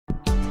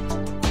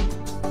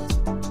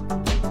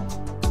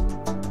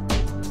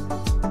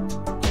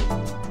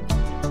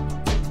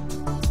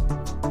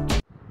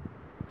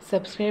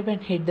subscribe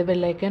and hit the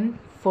bell icon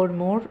for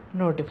more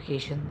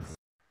notifications.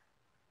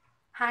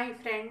 Hi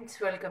friends,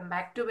 welcome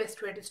back to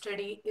Best Way to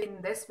Study.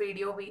 In this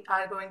video, we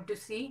are going to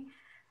see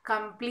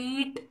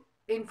complete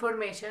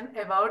information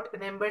about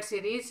number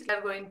series. We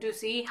are going to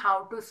see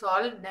how to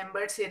solve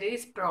number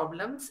series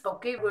problems.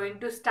 Okay, we're going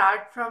to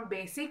start from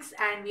basics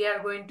and we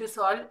are going to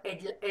solve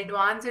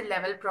advanced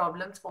level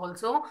problems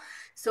also.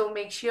 So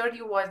make sure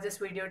you watch this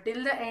video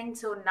till the end.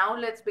 So now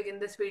let's begin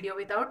this video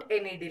without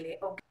any delay.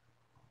 Okay.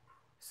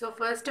 So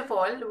first of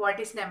all, what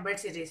is numbered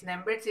series?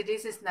 Numbered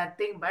series is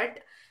nothing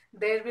but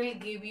there will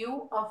give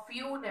you a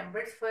few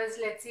numbers. First,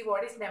 let's see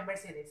what is numbered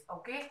series.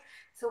 Okay.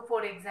 So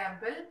for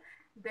example,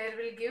 they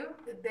will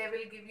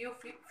give you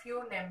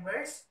few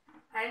numbers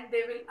and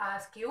they will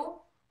ask you,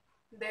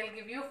 they'll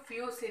give you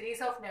few series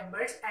of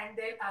numbers and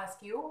they'll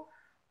ask you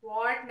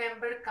what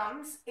number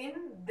comes in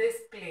this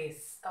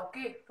place.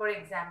 Okay. For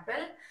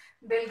example,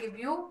 they'll give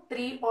you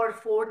 3 or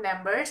 4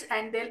 numbers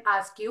and they'll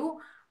ask you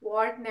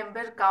what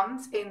number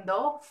comes in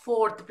the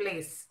 4th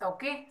place.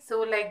 Okay, so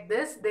like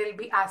this they'll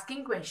be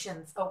asking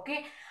questions.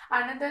 Okay,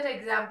 another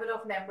example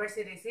of number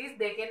series is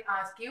they can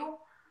ask you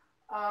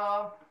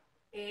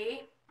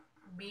A,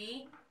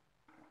 B.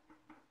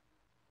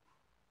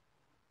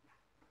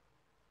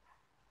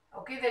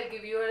 Okay, they'll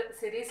give you a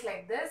series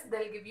like this.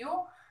 They'll give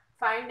you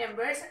 5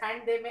 numbers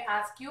and they may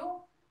ask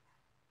you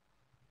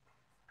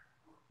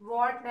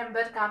what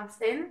number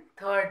comes in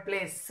 3rd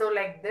place. So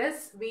like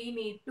this we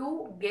need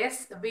to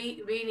guess,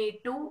 we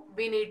need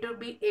to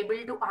be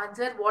able to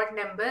answer what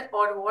number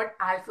or what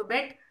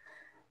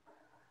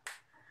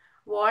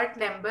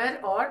number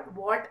or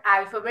what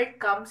alphabet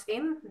comes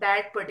in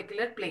that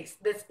particular place.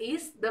 This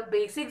is the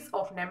basics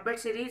of number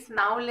series.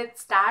 Now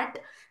let's start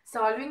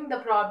solving the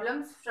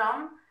problems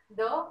from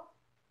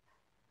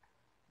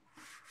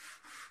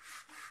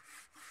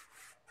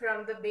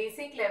the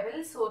basic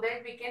level so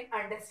that we can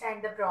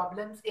understand the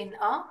problems in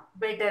a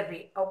better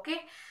way.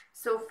 Okay,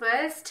 so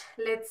first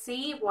let's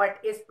see what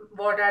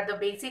are the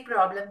basic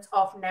problems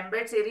of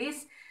number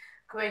series.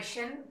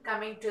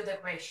 Coming to the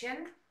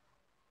question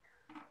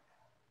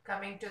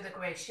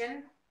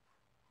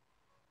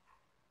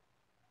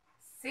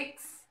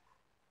 6,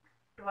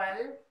 12,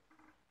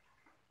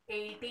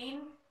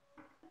 18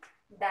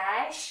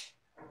 dash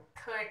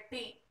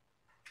 30.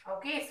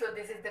 Okay, so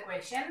this is the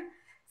question.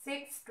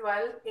 6,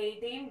 12,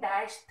 18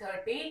 dash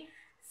 30.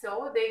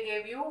 So they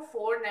gave you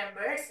 4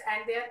 numbers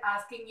and they are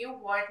asking you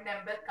what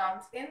number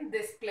comes in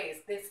this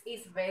place. This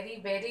is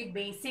very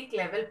basic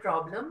level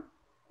problem.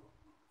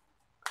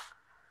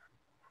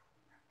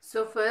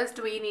 So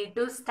first we need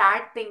to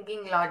start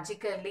thinking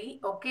logically.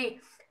 Okay,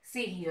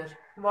 see here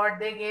what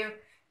they gave.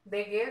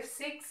 They gave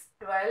 6,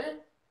 12,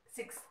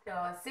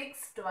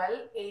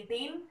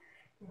 18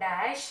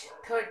 dash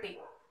 30.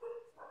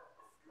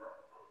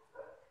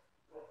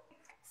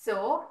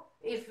 So,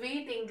 if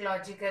we think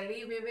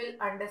logically, we will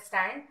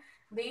understand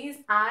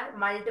these are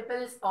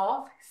multiples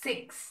of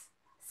 6.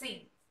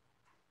 See,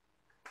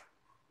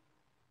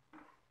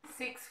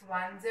 6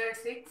 1s are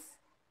 6,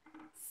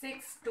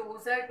 6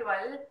 2s are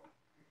 12,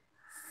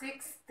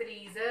 6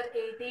 3s are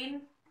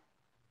 18.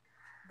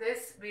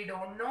 This we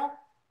don't know.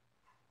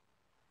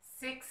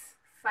 6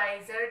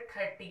 5s are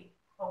 30.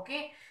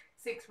 Okay,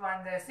 6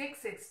 1s are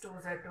 6, 6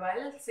 2s are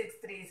 12, 6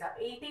 3s are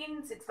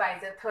 18, 6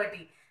 5s are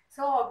 30.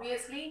 So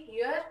obviously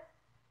here,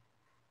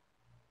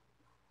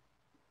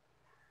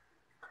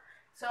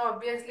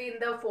 in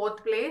the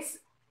 4th place,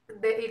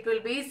 it will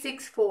be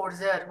 6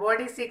 4s are.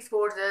 What is 6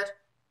 4s are?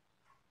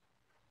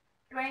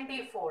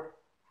 24.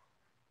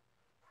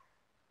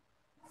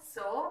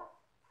 So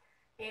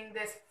in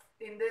this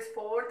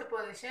 4th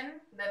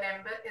position, the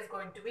number is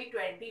going to be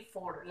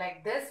 24.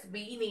 Like this,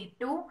 we need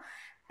to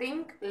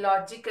think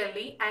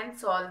logically and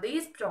solve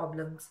these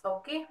problems.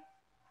 Okay,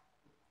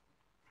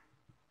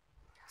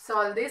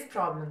 solve these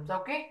problems.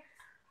 Okay,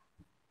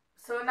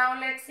 so now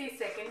let's see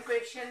second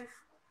question.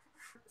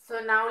 So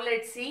now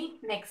let's see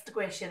next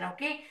question.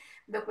 Okay,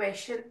 the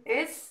question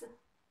is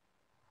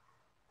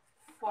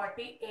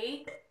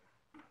 48,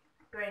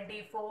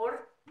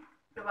 24,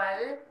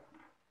 12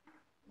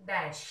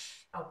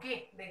 dash.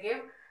 Okay, they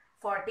give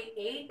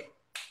 48,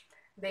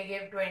 they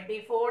give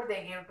 24,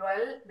 they give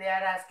 12. They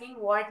are asking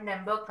what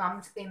number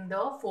comes in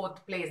the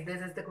 4th place.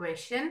 This is the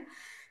question.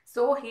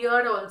 So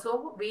here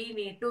also we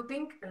need to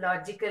think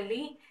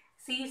logically.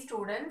 See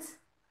students,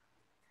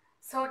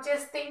 so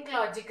just think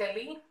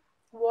logically.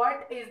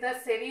 What is the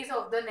series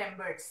of the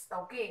numbers?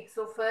 Okay,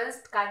 so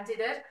first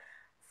consider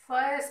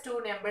first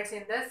 2 numbers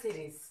in the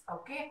series.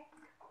 Okay,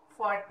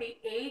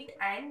 48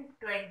 and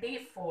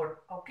 24.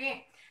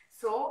 Okay,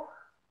 so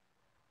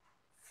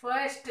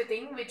first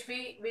thing which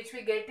we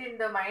get in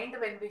the mind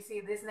when we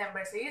see these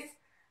numbers is,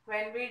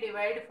 when we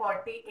divide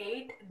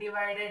 48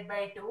 divided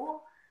by 2,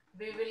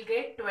 we will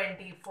get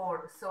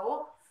 24.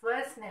 So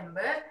first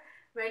number,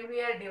 when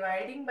we are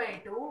dividing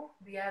by 2,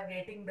 we are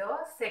getting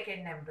the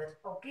second number.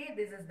 Okay,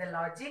 this is the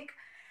logic.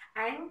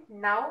 And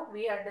now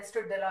we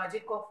understood the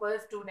logic of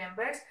first 2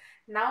 numbers.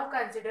 Now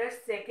consider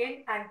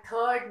second and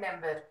third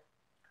number,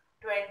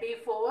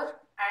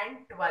 24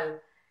 and 12.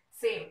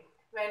 Same,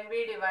 when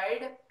we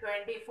divide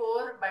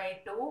 24 by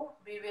 2,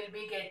 we will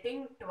be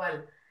getting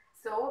 12.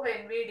 So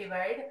when we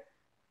divide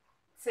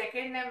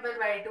second number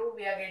by 2,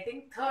 we are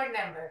getting third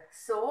number.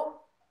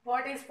 So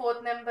what is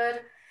fourth number?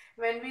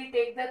 When we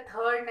take the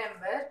third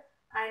number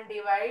and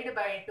divide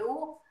by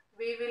 2,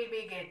 we will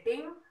be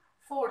getting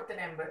fourth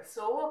number.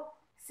 So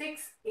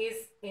 6 is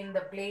in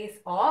the place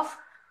of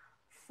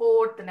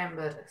fourth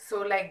number.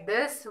 So like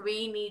this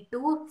we need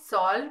to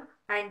solve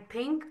and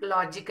think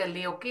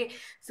logically. Okay,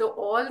 so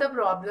all the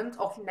problems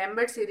of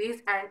numbered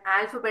series and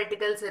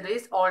alphabetical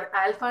series or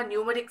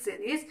alphanumeric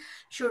series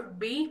should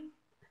be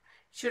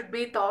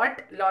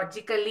thought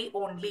logically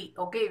only.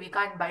 Okay, we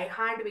can't by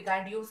hand, we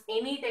can't use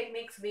any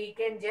techniques, we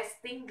can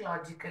just think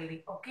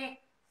logically. Okay,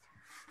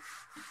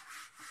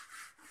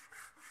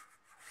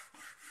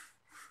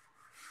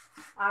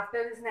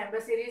 after this number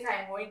series,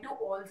 I am going to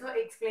also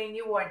explain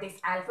you what is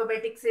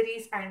alphabetic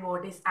series and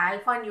what is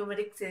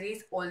alphanumeric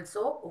series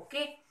also.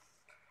 Okay,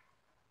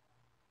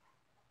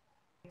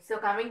 so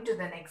coming to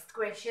the next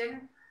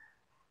question,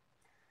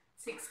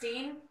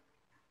 16,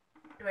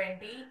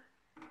 20,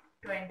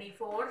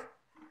 24,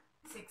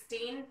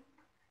 16,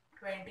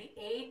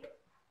 28,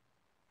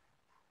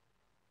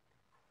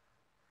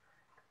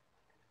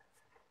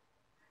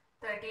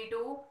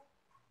 32,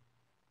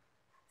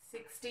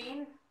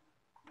 16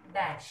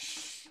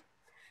 dash.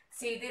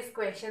 See this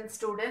question,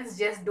 students,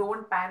 just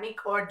don't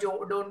panic or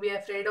don't be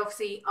afraid of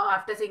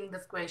after seeing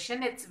this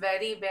question. It's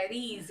very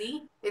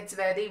easy. It's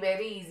very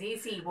easy.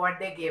 See what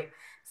they give: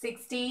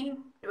 16,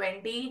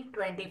 20,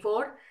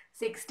 24,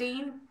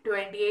 16,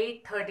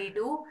 28,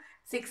 32,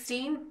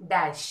 16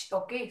 dash.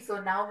 Okay, so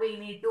now we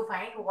need to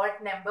find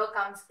what number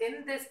comes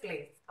in this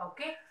place.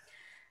 Okay,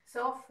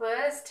 so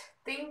first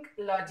think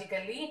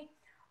logically.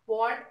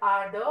 What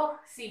are the,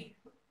 see,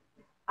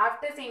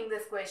 after seeing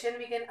this question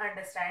we can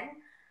understand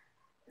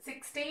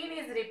 16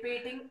 is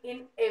repeating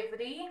in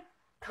every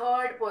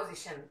third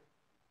position.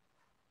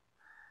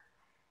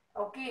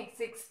 Okay,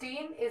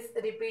 16 is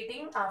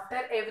repeating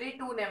after every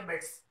two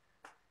numbers.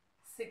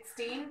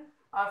 16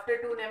 after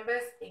two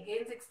numbers,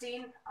 again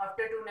 16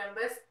 after two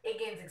numbers,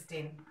 again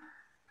 16.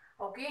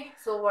 Okay,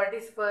 so what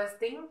is first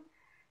thing?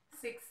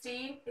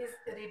 16 is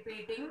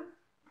repeating.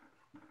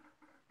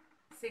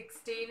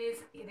 16 is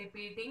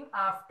repeating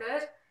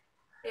after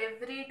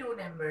every two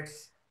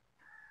numbers.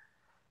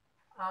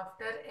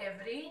 After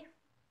every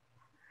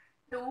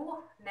two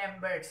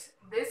numbers.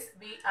 This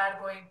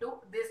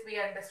we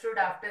understood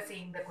after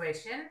seeing the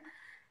question.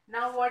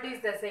 Now what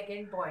is the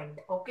second point?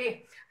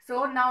 Okay,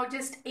 so now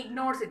just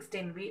ignore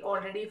 16. We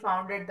already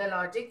founded the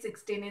logic.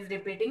 16 is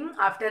repeating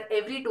after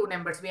every two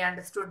numbers. We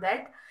understood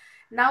that.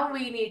 Now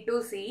we need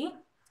to see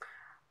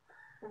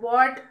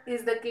what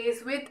is the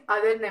case with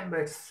other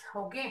numbers.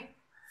 Okay,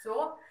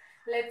 so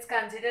let's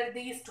consider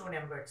these two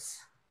numbers,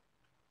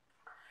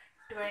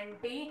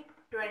 20,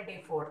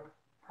 24.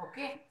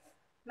 Okay,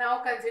 now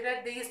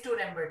consider these two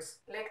numbers,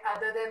 like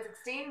other than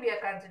 16 we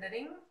are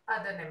considering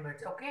other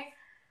numbers. Okay,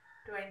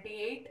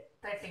 28,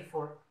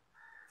 34,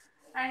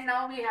 and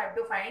now we have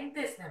to find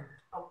this number.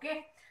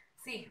 Okay,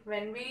 see,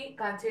 when we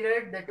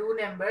considered the two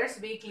numbers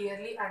we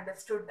clearly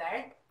understood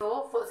that.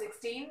 So for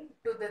 16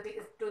 to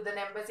the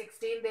number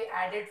 16 they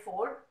added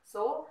 4,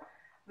 so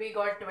we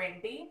got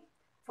 20.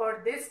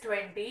 For this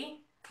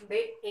 20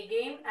 they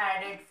again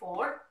added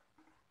 4,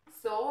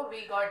 so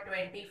we got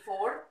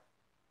 24.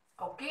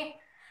 Okay,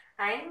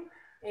 and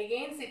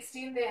again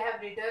 16 they have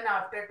written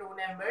after two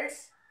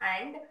numbers,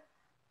 and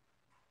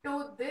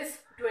to this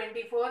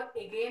 24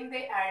 again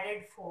they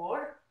added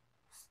 4,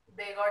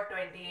 they got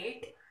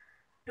 28.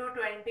 To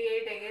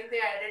 28 again they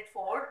added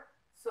 4,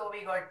 so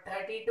we got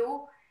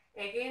 32.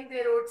 Again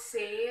they wrote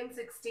same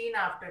 16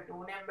 after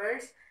two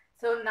numbers.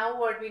 So now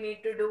what we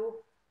need to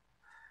do?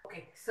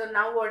 Okay, so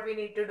now what we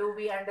need to do,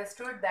 we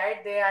understood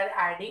that they are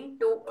adding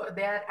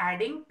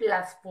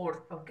plus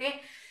 4.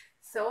 Okay,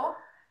 so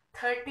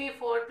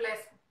 34 plus,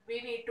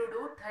 we need to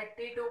do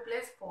 32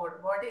 plus 4.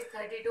 What is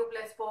 32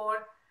 plus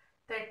 4?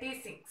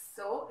 36.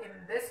 So in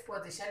this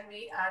position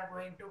we are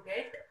going to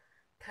get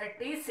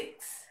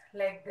 36.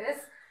 Like this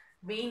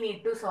we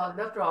need to solve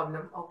the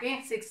problem.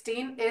 Okay,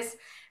 16 is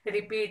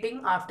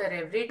repeating after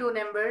every two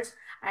numbers,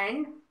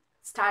 and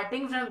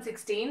starting from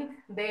 16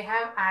 they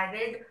have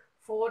added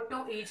 4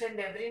 to each and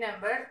every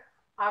number.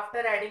 After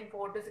adding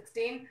 4 to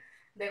 16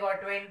 they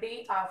got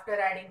 20. After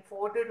adding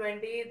 4 to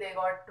 20 they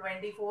got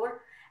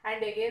 24,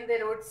 and again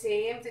they wrote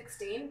same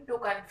 16 to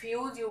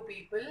confuse you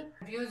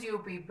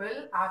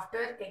people.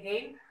 After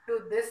again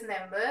to this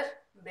number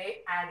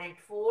they added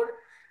 4,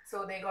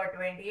 so they got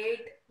 28.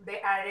 They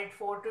added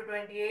 4 to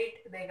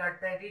 28, they got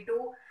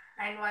 32,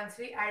 and once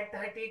we add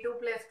 32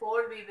 plus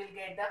 4 we will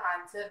get the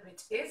answer,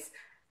 which is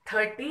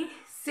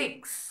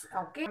 36.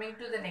 Okay, coming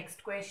to the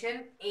next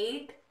question,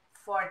 8,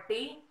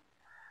 40,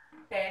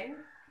 10,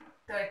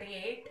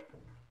 38,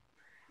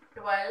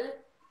 12,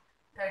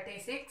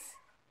 36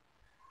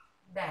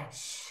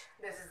 dash.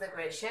 This is the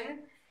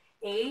question.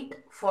 8,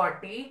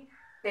 40,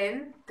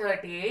 10,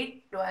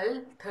 38, 12,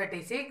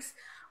 36.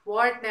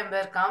 What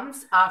number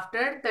comes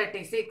after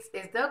 36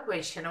 is the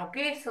question.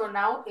 Okay, so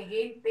now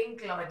again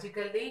think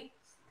logically.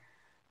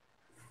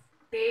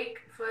 Take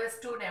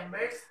first two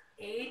numbers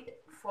 8,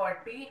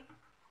 40.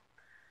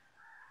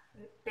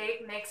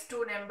 Take next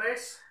two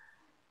numbers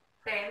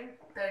 10,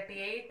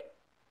 38.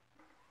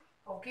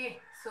 Okay,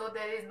 so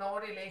there is no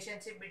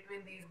relationship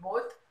between these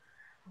both.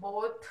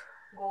 Both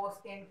goes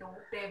into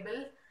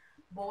table.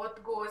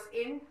 Both goes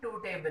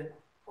into table.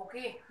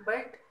 Okay,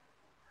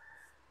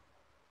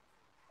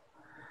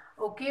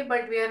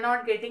 but we are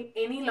not getting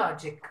any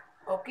logic.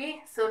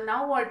 Okay, so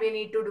now what we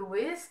need to do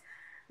is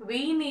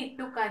we need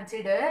to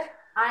consider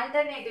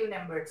alternative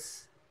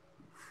numbers.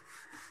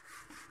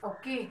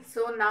 Okay,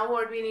 so now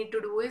what we need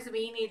to do is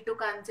we need to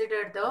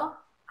consider the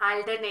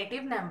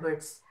alternative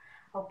numbers.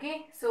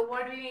 Okay, so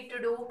what we need to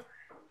do,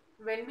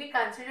 when we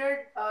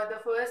considered the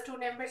first two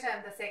numbers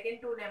and the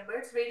second two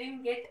numbers, we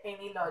didn't get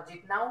any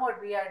logic. Now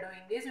what we are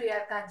doing is we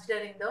are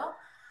considering the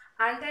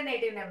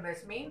alternative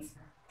numbers, means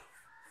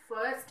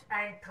first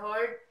and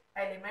third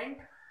element,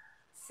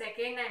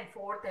 second and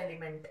fourth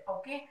element.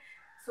 Okay,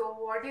 so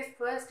what is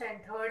first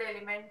and third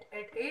element?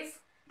 It is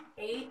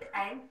 8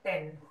 and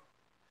 10.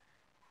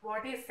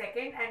 What is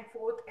second and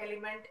fourth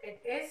element?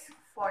 It is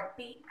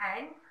 40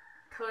 and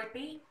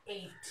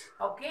 38.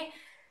 Okay,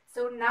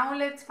 so now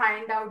let's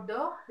find out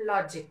the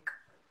logic.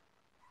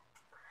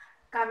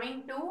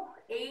 Coming to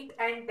 8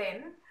 and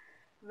 10,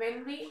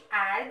 when we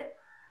add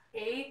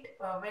 8,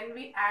 when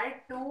we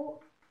add 2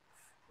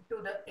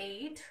 to the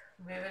 8,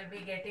 we will be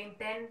getting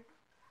 10.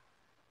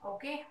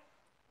 Okay,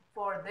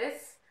 for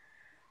this,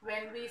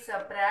 when we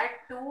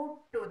subtract 2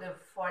 to the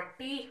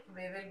 40,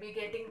 we will be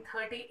getting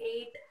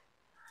 38.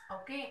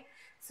 Okay,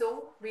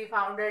 so we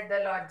found out the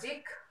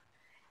logic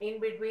in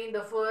between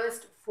the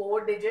first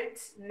 4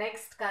 digits.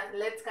 Next,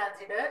 let's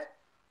consider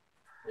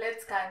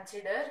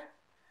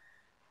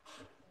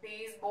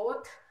these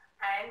both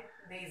and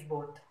these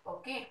both.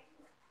 Okay,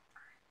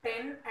 10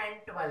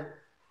 and 12.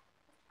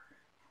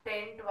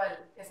 10, 12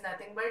 is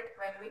nothing but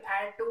when we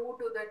add 2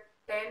 to the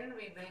 10,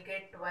 we will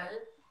get 12.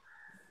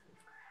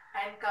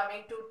 And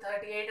coming to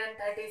 38 and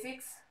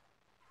 36,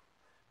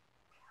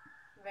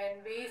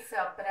 when we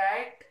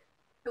subtract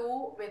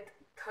 2 with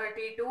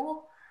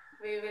 32,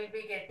 we will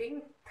be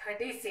getting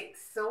 36.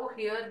 So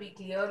here we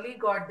clearly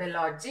got the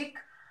logic.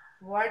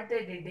 What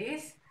they did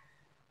is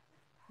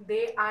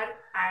they are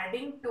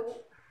adding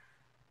 2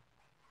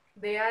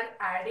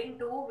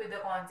 with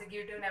the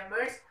consecutive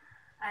numbers,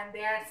 and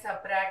they are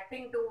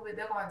subtracting 2 with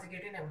the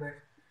consecutive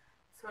number.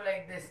 So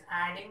like this,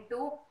 adding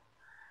 2,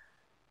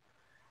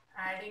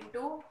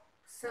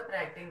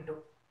 subtracting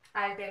 2.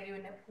 I'll tell you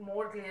in a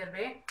more clear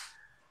way.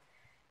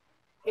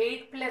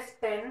 8 plus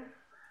 10,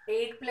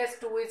 8 plus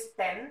 2 is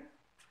 10,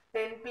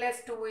 10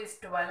 plus 2 is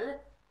 12.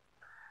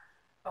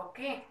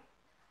 Okay,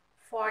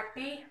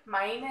 40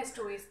 minus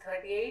 2 is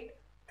 38,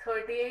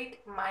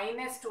 38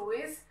 minus 2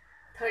 is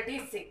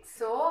 36.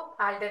 So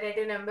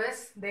alternative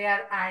numbers, they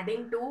are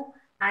adding 2,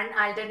 and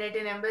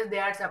alternative numbers, they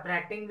are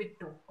subtracting with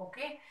 2.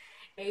 Okay,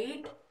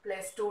 8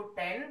 plus 2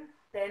 10,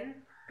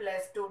 10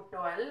 plus 2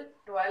 12,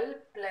 12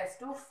 plus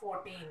 2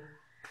 14.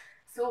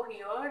 So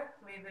here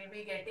we will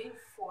be getting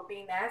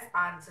 14 as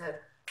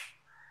answer.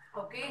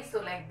 Okay,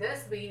 so like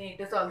this we need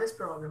to solve this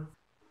problem.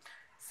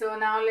 So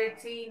now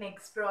let's see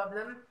next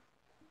problem.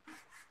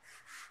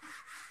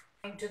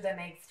 Into the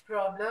next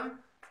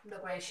problem, the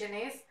question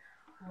is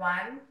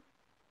 1,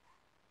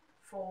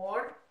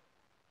 4,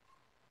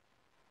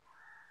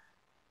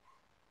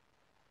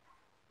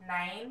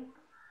 9,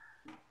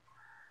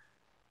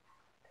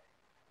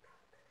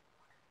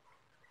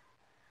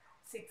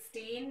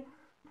 16,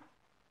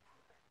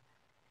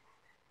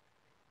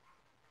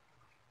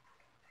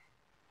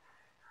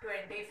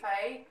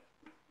 25,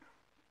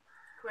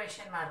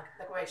 question mark.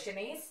 The question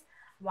is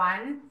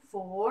 1,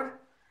 4,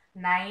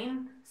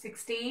 9,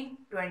 16,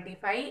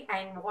 25,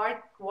 and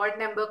what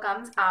number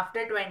comes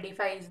after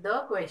 25 is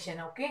the question.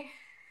 Okay,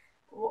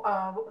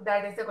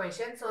 that is the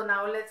question. So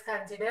now let's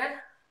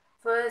consider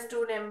first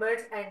two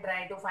numbers and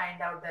try to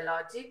find out the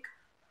logic.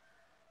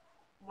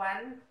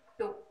 1,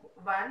 2,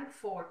 1,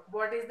 4.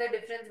 What is the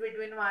difference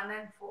between 1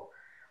 and 4?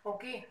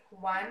 Okay,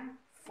 1,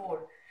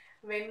 4.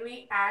 When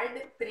we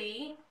add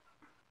 3,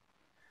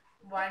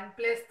 1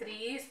 plus 3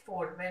 is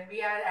 4. When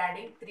we are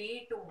adding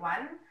 3 to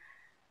 1,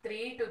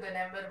 3 to the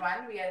number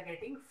 1, we are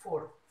getting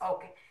 4.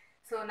 Okay,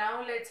 so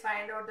now let's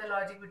find out the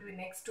logic between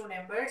next two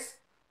numbers.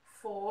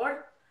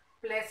 4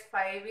 plus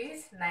 5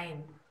 is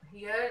 9.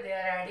 Here they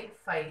are adding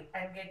 5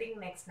 and getting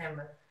next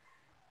number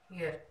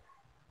here.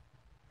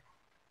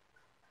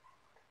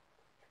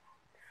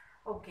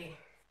 Okay,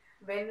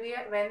 when we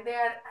are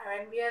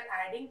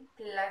adding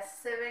plus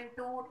 7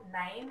 to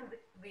 9,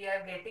 we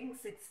are getting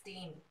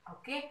 16.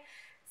 Okay,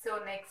 so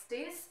next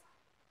is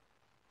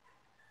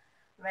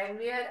when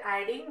we are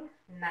adding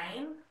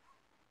 9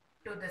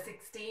 to the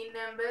 16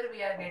 number,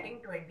 we are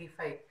getting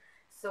 25.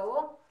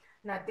 So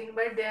nothing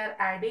but they are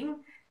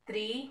adding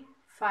 3,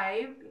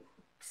 5,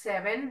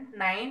 7,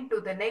 9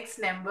 to the next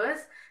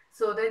numbers,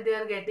 so that they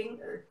are getting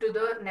to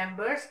the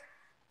numbers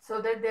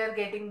so that they are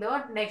getting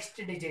the next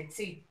digit.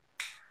 See,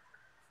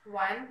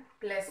 1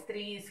 plus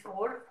 3 is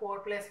 4, 4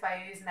 plus 5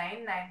 is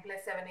 9, 9 plus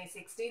 7 is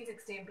 16,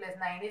 16 plus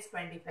 9 is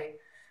 25.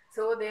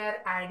 So they are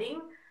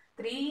adding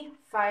 3,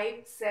 5,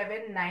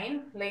 7,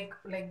 9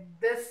 like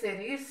this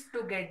series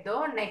to get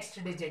the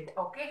next digit.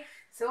 Okay,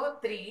 so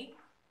 3,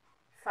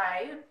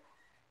 5,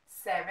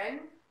 7,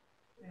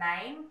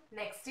 9,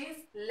 next is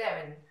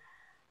 11.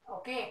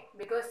 Okay,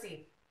 because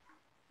see,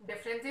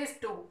 difference is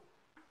 2,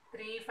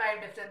 3,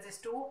 5 difference is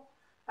 2,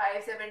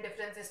 5, 7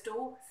 difference is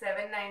 2,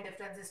 7, 9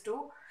 difference is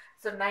 2.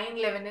 So 9,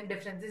 11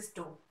 difference is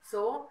 2.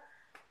 So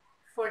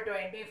for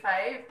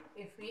 25,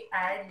 if we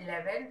add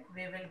 11,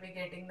 we will be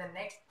getting the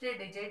next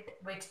digit,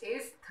 which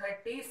is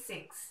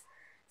 36.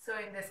 So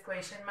in this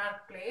question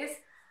mark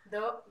place,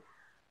 the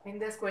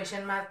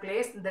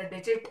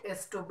digit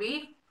is to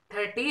be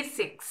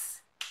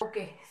 36.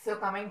 Okay, so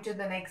coming to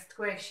the next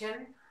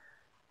question.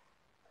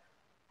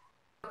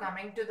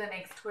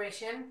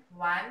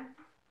 1,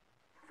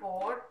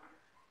 4,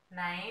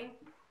 9,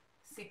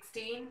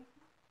 16,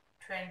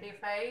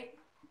 25,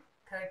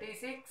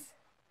 36,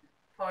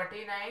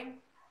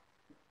 49,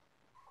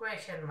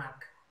 question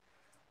mark.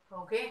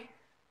 Okay.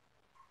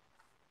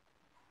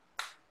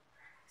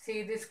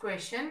 See this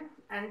question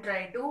and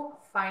try to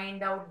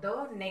find out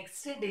the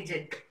next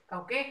digit.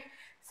 Okay.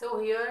 So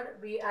here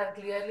we are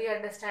clearly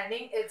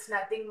understanding it's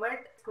nothing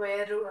but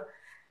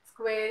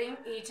squaring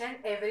each and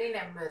every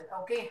number.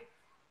 Okay.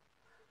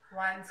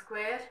 1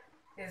 square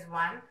is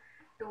 1.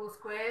 2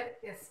 square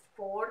is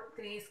 4,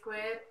 3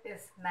 square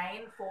is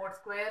 9, 4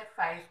 square,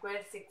 5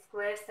 square, 6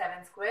 square,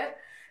 7 square.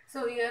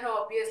 So here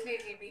obviously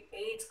it will be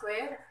 8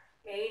 square,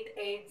 8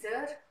 8s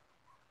are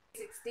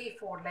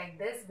 64. Like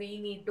this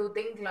we need to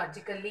think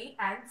logically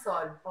and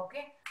solve.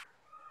 Okay.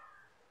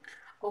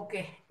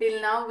 Okay, till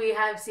now we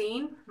have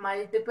seen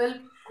multiple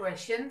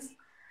questions.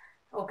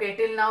 Okay,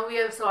 till now we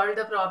have solved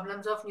the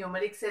problems of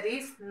numeric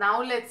series.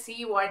 Now let's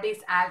see what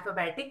is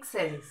alphabetic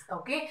series.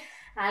 Okay,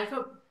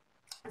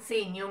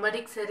 see,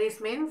 numeric series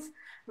means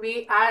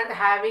we are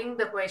having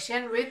the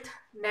question with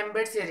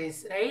number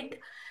series, right?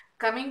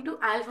 Coming to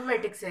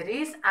alphabetic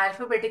series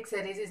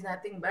is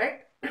nothing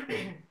but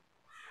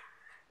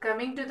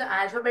coming to the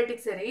alphabetic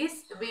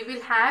series, we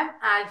will have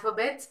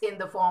alphabets in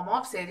the form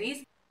of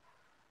series,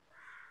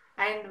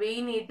 and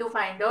we need to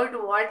find out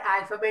what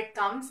alphabet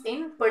comes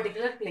in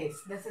particular place.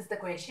 This is the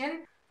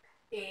question.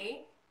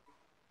 A,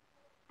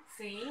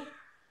 C,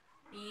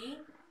 E,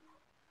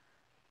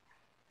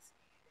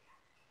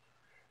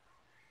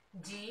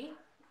 G,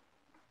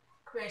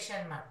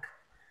 question mark.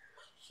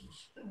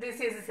 This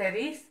is a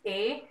series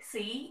A,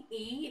 C,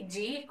 E,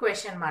 G,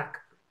 question mark.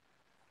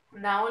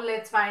 Now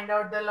let's find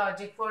out the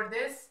logic for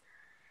this.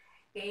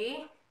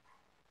 A,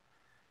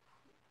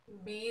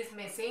 B is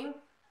missing,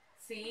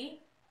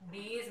 C, D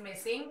is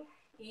missing,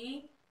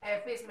 E,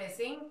 F is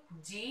missing,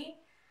 G,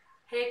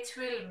 H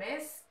will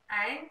miss,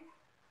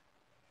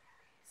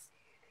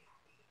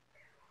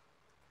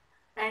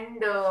 and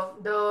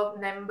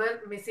the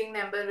missing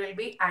number will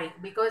be I,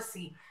 because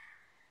see,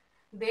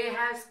 they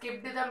have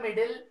skipped the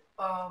middle,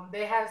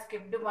 they have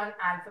skipped one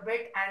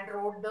alphabet and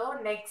wrote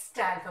the next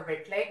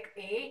alphabet like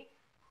A,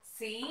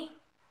 C,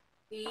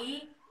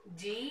 E,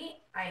 G,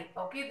 I.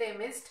 Okay, they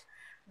missed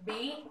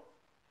B,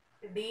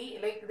 D,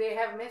 like they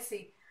have missed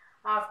C.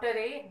 After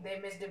A, they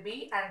missed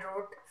B and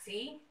wrote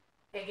C.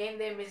 Again,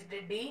 they missed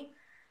D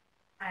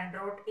and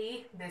wrote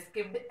E. They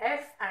skipped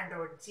F and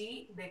wrote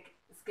G. They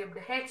skipped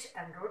H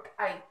and wrote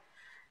I.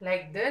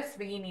 Like this,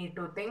 we need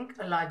to think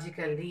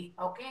logically.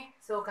 Okay.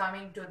 So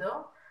coming to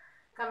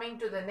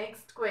the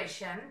next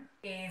question.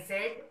 AZ,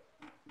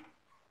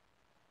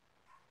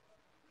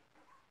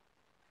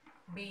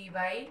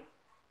 BY,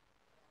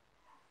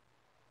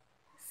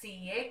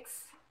 CX.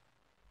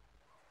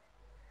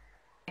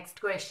 Next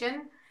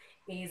question.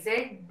 AZ,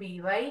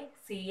 BY,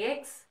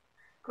 CX,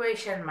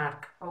 question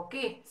mark.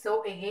 Okay.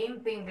 So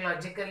again, think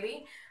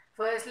logically.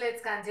 First,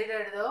 let's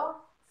consider the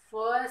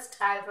first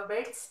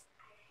alphabets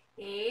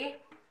A,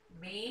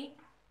 B,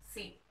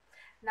 C.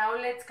 Now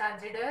let's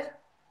consider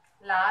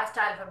last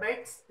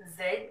alphabets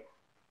Z,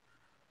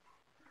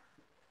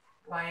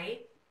 Y,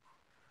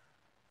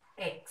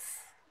 X.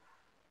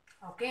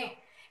 Okay,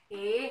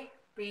 A,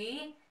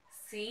 B,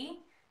 C.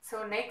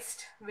 So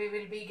next we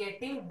will be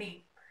getting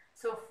D.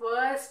 So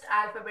first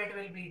alphabet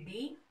will be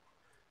D.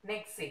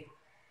 Next C,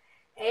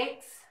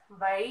 X,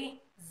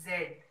 Y,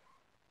 Z.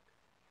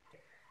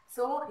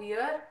 So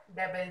here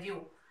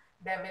W,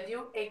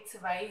 X,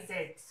 Y,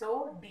 Z.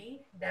 So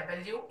D,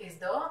 W is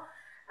the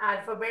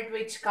alphabet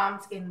which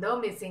comes in the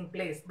missing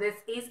place. This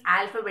is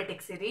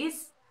alphabetic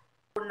series.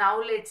 So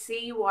now let's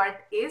see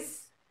what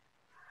is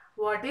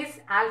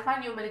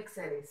alphanumeric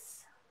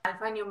series.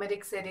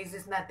 Alphanumeric series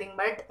is nothing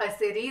but a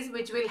series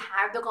which will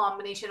have the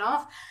combination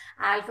of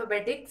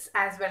alphabetics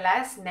as well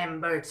as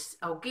numbers.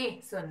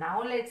 Okay, so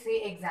now let's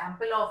see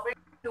example of it.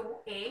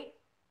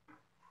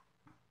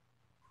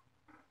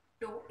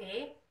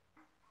 2A,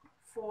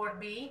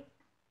 4B,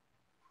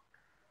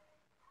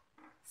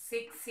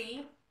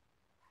 6C,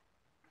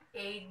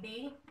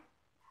 8D,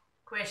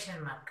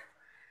 question mark.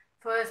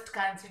 First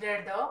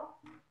consider the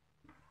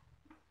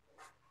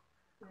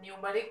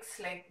numerics,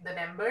 like the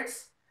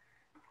numbers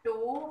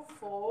 2,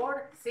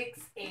 4, 6,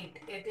 8.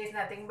 It is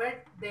nothing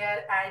but they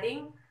are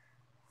adding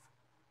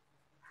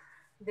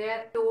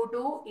their 2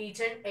 to each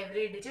and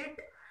every digit.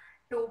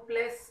 2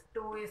 plus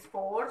 2 is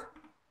 4.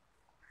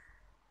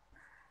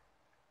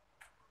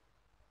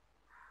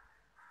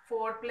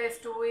 4 plus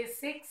 2 is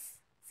 6.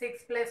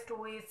 6 plus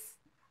 2 is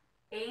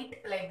 8,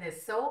 like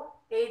this. So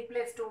 8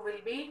 plus 2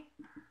 will be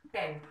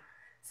 10.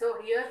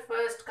 So here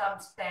first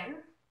comes 10.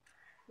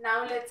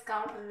 Now let's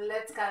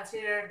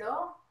consider the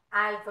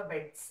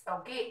alphabets.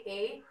 Okay,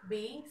 A,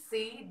 B,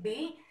 C,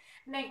 D.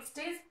 Next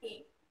is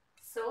E.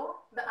 So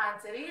the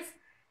answer is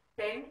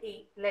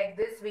 10E. Like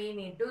this we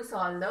need to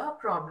solve the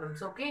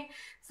problems. Okay,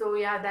 so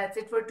yeah, that's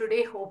it for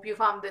today. Hope you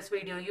found this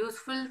video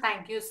useful.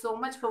 Thank you so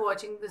much for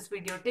watching this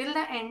video till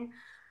the end.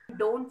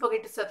 Don't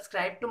forget to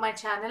subscribe to my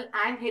channel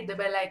and hit the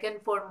bell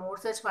icon for more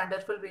such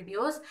wonderful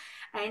videos.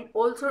 And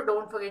also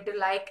don't forget to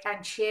like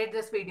and share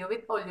this video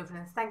with all your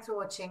friends. Thanks for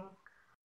watching.